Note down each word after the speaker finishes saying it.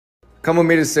Come with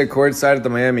me to sit courtside at the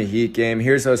Miami Heat game.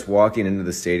 Here's us walking into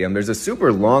the stadium. There's a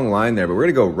super long line there, but we're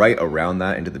going to go right around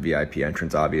that into the VIP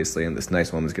entrance, obviously. And this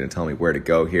nice woman's going to tell me where to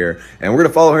go here. And we're going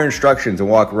to follow her instructions and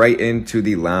walk right into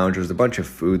the lounge. There's a bunch of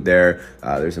food there.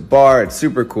 There's a bar. It's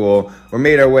super cool. We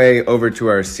made our way over to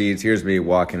our seats. Here's me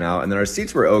walking out. And then our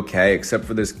seats were okay, except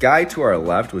for this guy to our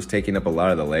left was taking up a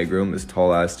lot of the legroom. This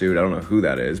tall-ass dude. I don't know who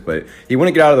that is, but he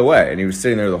wouldn't get out of the way. And he was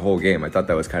sitting there the whole game. I thought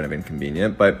that was kind of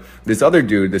inconvenient. But this other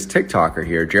dude, this TikToker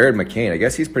here, Jared McCain, I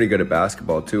guess he's pretty good at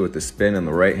basketball too, with the spin and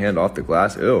the right hand off the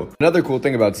glass. Ew. Another cool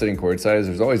thing about sitting courtside is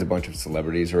there's always a bunch of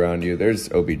celebrities around you.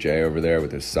 There's OBJ over there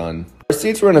with his son. Our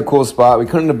seats were in a cool spot. We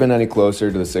couldn't have been any closer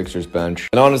to the Sixers bench.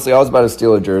 And honestly, I was about to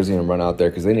steal a jersey and run out there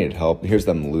because they needed help. Here's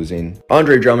them losing.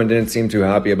 Andre Drummond didn't seem too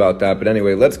happy about that. But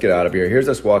anyway, let's get out of here. Here's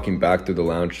us walking back through the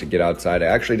lounge to get outside. I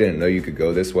actually didn't know you could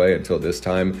go this way until this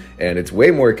time. And it's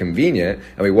way more convenient.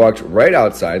 And we walked right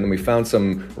outside and then we found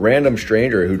some random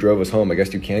stranger who drove us home. I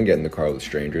guess you can get in the car with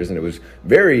strangers. And it was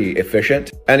very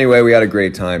efficient. Anyway, we had a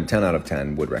great time. 10 out of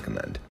 10 would recommend.